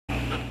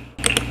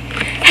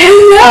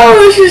Hello,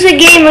 this is a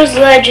gamer's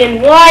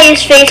legend. Why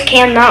is face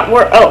cam not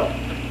work? Oh.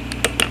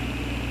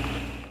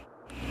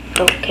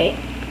 Okay.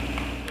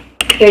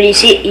 Here, do you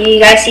see? You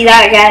guys see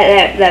that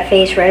guy? That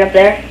face right up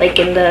there, like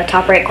in the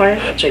top right corner.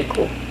 That's really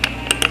cool.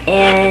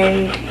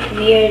 And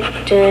we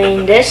are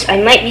doing this.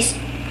 I might be.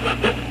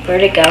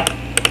 Where'd it go?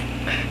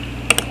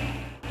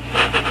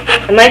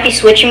 I might be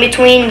switching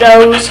between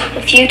those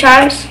a few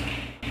times.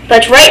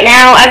 But right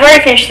now, I've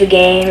already finished the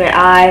game.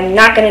 I'm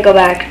not gonna go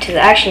back to the.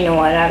 Actually, you know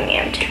what? I'm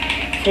going to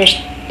finish.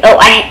 Oh,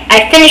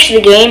 I finished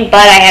the game,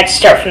 but I had to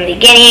start from the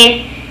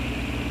beginning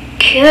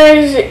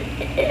because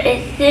I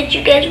thought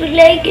you guys would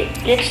like it.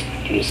 Let's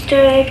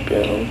restart.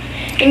 Go.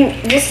 And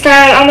this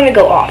time, I'm gonna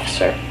go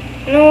officer.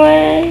 You know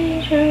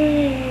what?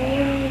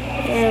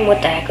 And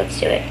what the heck? Let's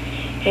do it.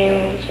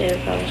 Anyone say the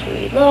problems will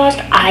be lost?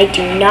 I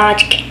do not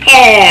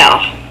care.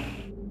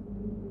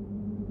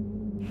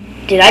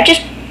 Did I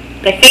just?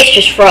 My face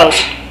just froze.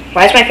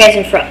 Why is my face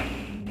in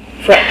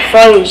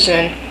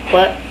frozen?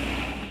 What?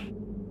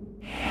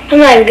 I'm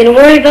not even gonna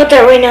worry about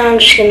that right now. I'm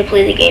just gonna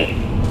play the game,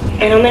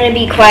 and I'm gonna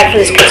be quiet for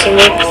this cutscene.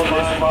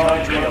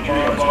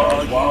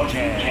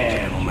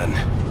 Gentlemen,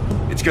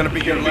 it's gonna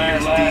be your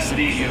last decent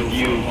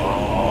view.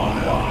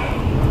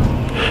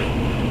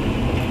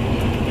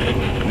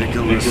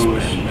 Nicholas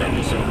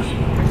Spencer.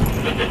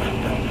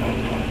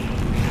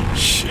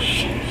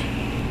 Shit.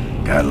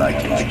 Guy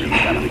like you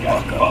really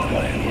gotta fuck up the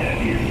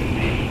land here.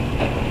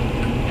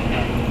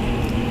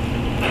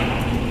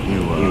 You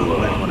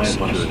want to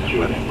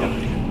secure the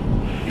weapon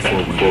before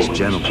one of these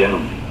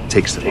gentlemen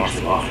takes it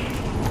off.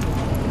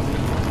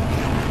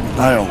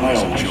 I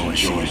always enjoy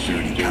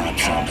seeing 30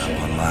 cops end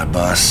up on my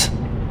bus.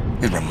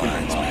 It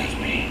reminds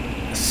me,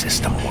 the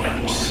system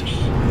works.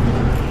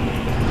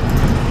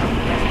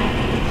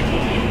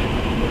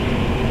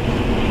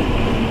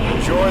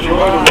 Enjoy the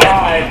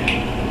ride,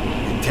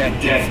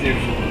 detective.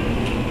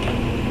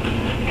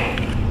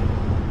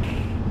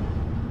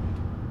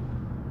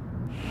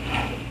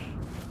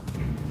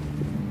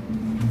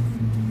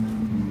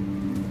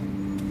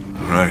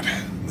 Right,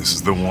 this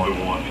is the one.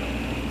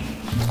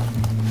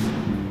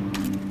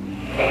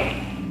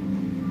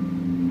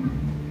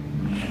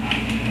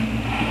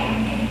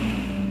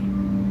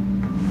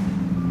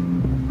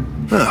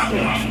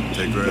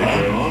 Take very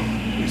long.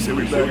 You said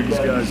we better these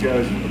guys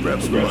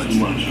grab some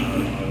lunch.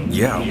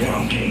 Yeah,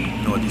 well,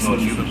 no decent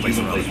Cuban place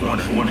around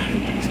the corner.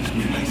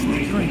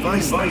 Your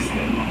advice, you're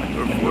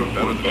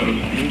better than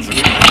beans and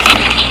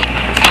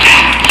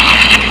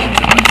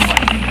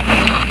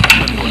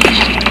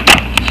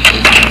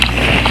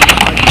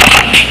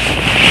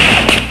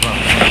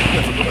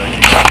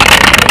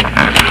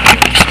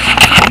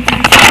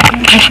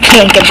I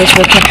can't get this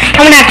with cam.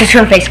 I'm gonna have to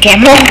turn face cam.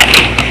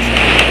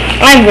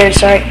 I'm very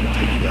sorry.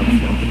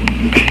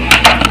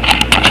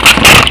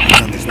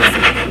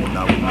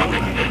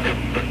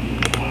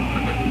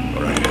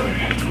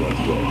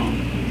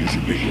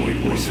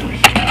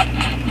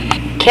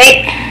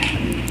 Okay.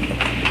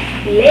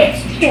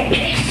 Let's do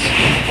this.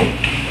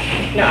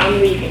 No, I'm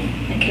leaving.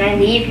 Can I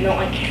leave? No,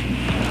 I can't.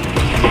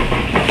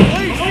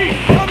 Please,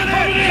 coming in!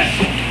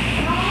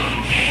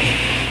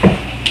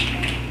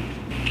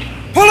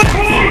 Pull it!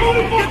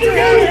 Get your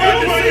hands back!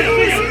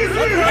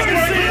 I can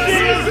see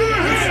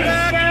it!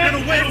 Back and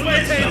away from the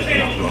table!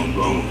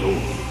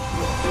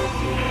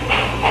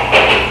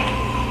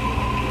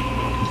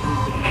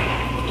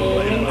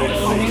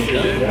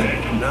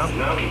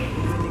 Now?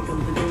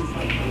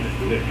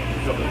 Nick,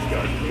 tell those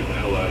guys to get the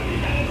hell out of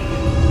here.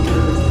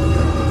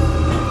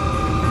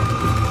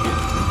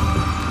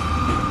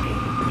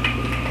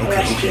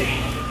 Okay.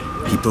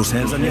 Keep those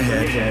hands on your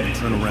head and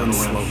turn around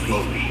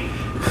slowly.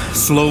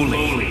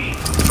 Slowly.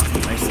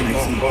 Nice and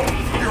easy.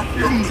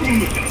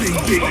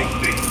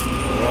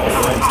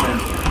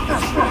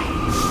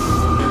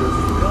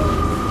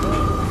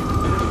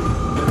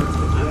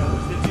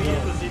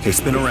 Okay,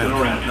 spin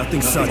around.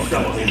 Nothing sudden.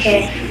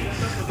 Okay.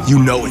 You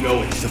know it.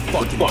 It's a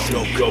fucking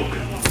joke.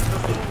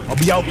 I'll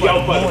be out by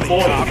the morning,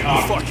 cop.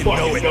 You fucking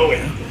know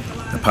it.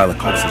 The pilot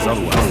cop says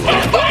otherwise.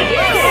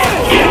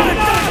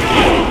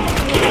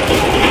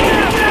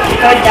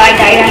 Die.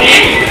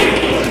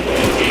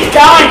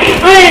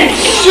 I am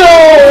so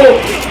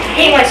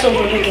hate myself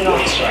for drinking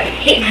officer. I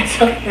hate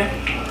myself now.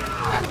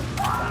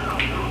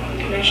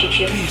 Can I shoot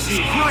you? Jesus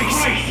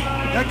Christ!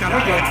 That got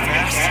out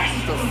fast.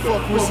 What the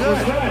fuck was that?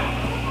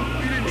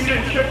 You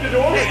didn't check the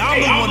door? Hey,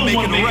 I'm the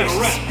one making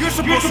arrests. You're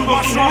supposed to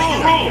watch the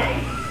room.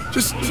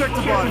 Just check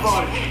the bodies.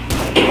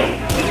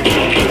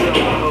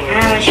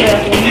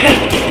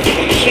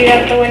 Shoot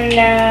out the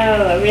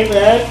window.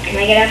 Reload. Can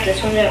I get out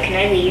this window? Can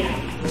I leave?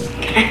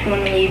 I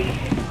want to leave.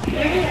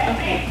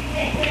 Okay.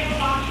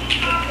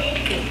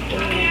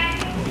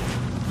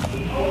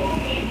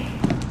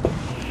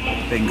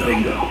 Bingo.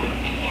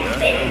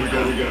 Yeah,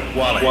 we go.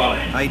 Wallet.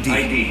 ID.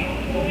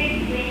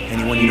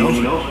 Anyone you know?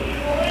 Nope.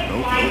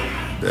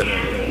 Better.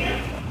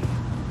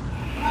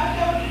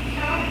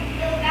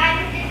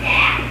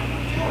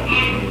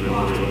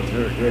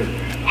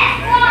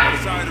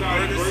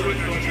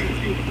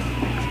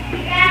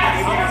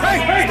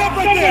 Hey, stop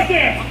right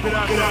there!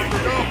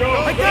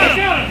 I got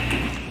him!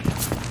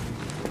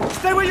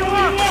 Stay where you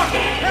are!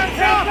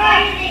 Hands up!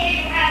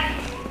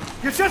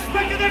 You're just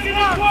making this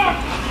work!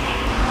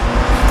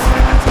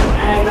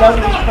 I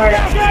love this part.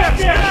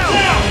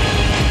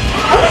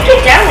 How did we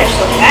get down there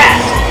so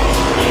fast?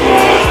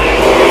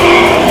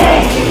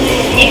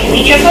 Did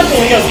we jump out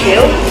the window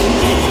too?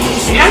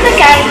 And how did the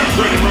guy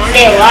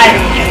stay alive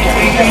when he jumped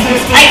out?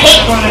 I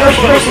hate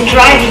first person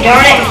driving,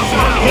 darn it!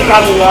 We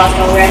probably lost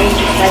already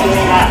just by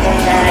doing that one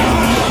guy.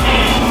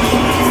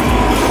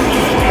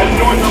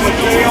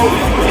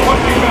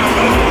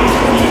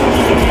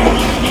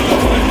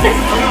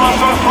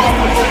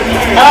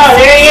 Oh,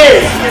 there he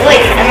is!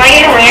 Wait, am I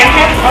gonna ram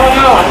him? Oh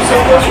no, I'm so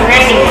close to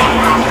ramming him.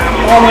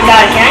 Oh my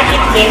god, can I keep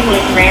the game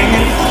with ram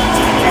him?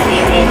 That'd be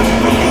amazing.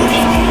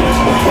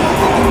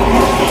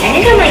 I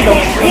think I might go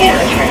for it.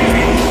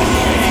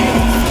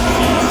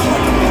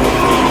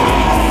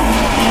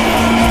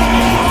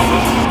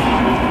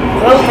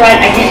 Oh crud,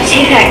 I didn't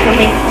see that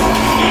coming.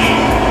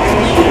 I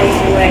was way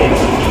away.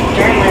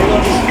 Darn, my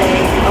look is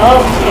going.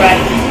 Oh crud.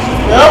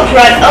 Oh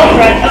crud, oh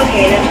crud.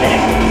 Okay, that's better.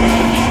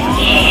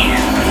 Yeah.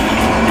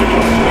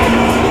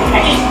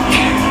 That just...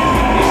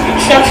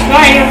 stuff's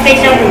flying in your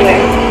face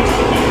everywhere.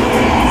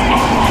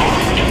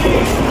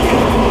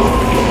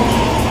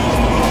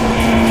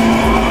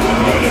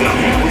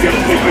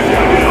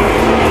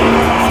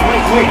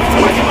 Wait, so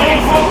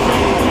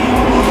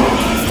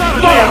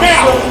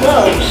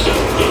close.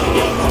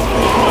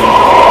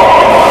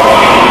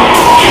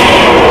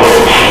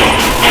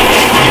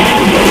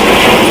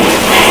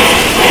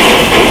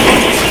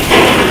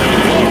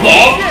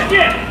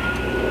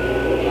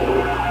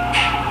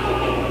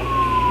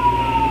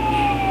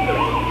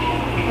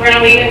 We're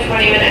gonna leave in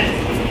 20 minutes.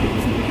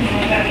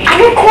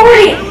 I'm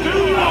recording!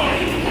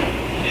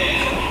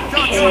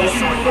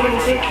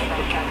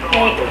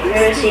 Hey,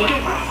 where is he? Can I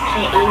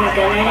aim a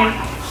gun at him?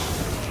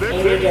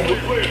 Aim a gun.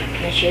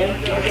 Can I shoot him?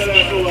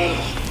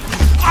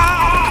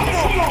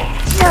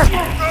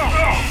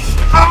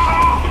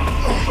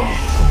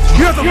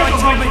 You have the right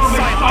to remain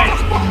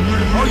silent!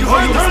 Are you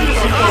heard this?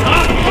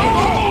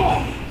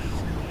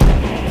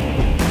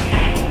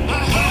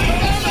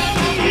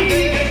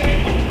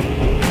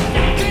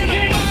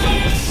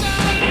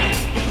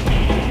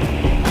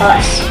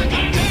 Us,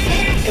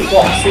 the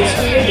bosses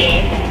of the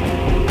game.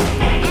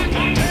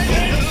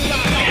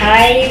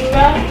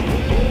 Kyla,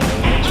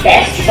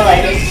 best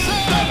bud,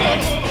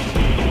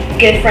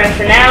 good friend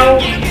for now,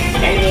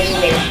 and then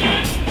later.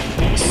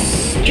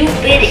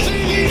 Stupid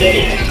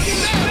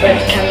idiots, but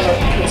kind of a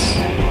puss.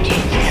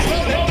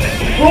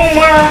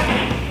 Boomer,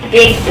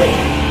 big win.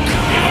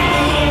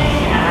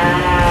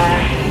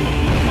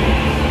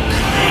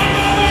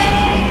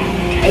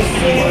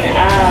 Tyson,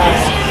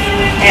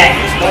 yeah,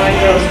 one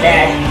girl's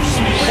dead.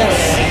 So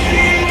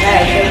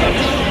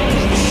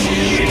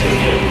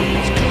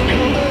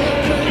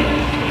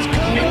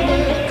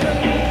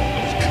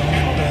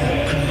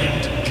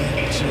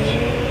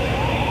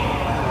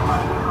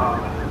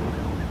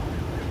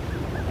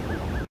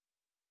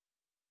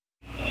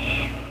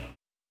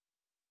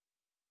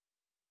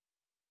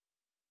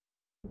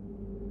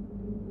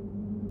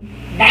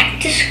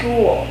Back to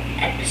School,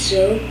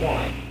 Episode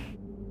 1.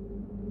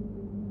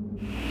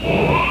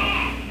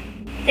 I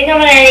think I'm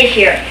gonna end it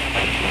here.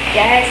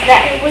 Guys,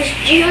 that was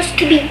just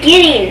the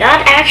beginning,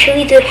 not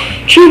actually the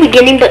true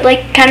beginning, but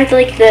like kind of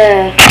like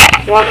the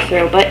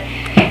walkthrough. But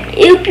I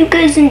hope you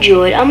guys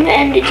enjoyed. I'm gonna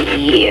end it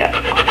here.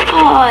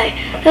 I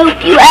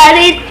hope you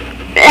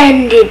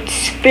ended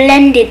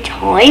splendid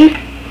time.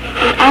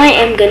 And I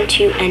am going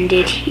to end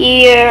it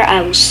here.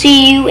 I will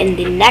see you in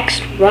the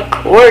next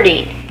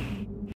recording.